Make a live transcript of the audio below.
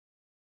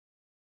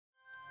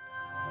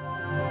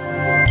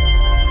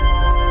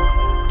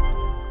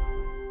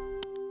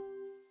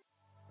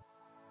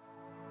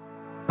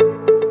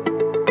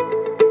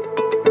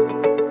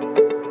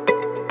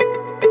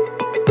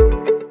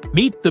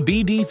Meet the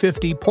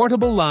BD-50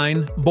 portable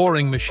line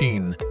boring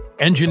machine,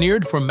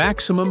 engineered for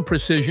maximum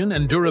precision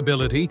and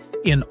durability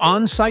in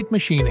on-site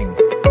machining.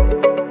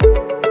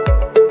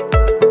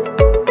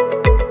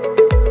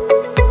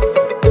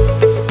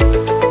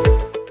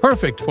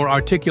 Perfect for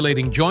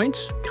articulating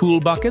joints, tool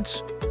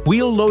buckets,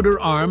 wheel loader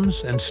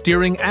arms, and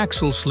steering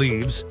axle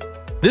sleeves,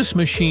 this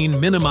machine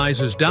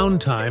minimizes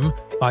downtime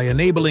by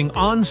enabling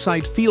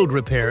on-site field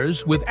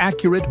repairs with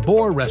accurate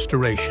bore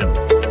restoration.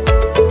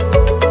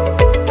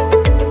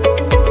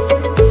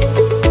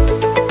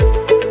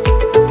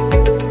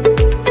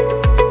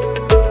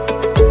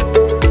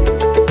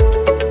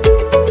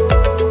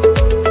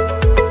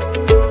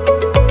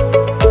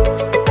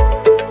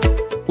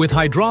 With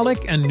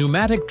hydraulic and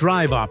pneumatic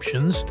drive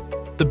options,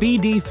 the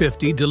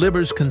BD-50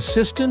 delivers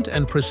consistent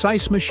and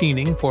precise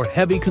machining for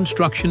heavy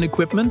construction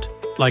equipment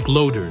like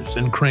loaders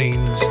and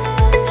cranes.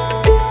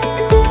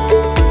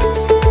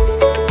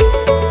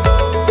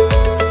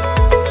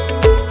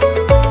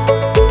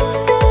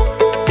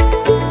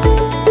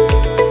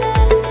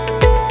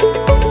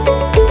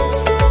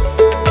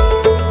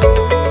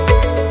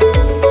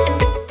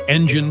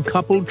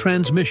 Engine-coupled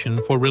transmission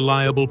for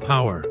reliable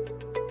power.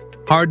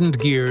 Hardened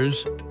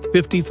gears,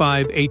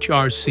 55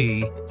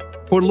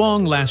 HRC, for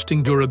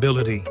long-lasting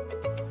durability.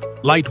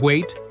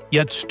 Lightweight,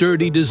 yet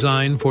sturdy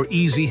design for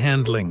easy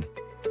handling.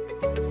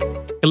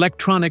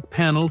 Electronic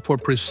panel for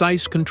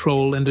precise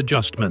control and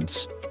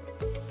adjustments.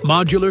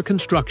 Modular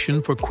construction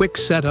for quick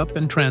setup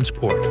and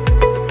transport.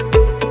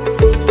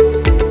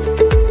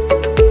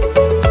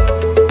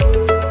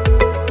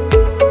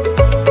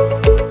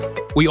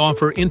 We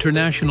offer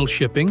international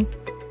shipping,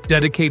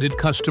 dedicated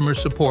customer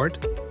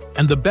support,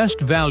 and the best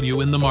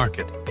value in the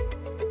market.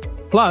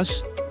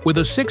 Plus, with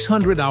a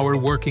 600-hour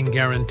working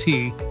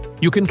guarantee,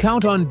 you can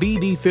count on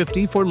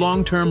BD-50 for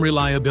long-term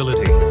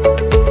reliability.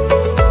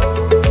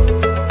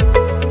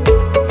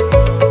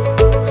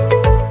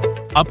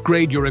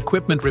 Upgrade your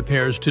equipment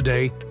repairs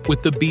today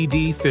with the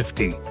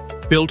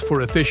BD-50, built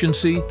for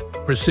efficiency,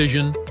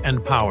 precision,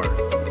 and power.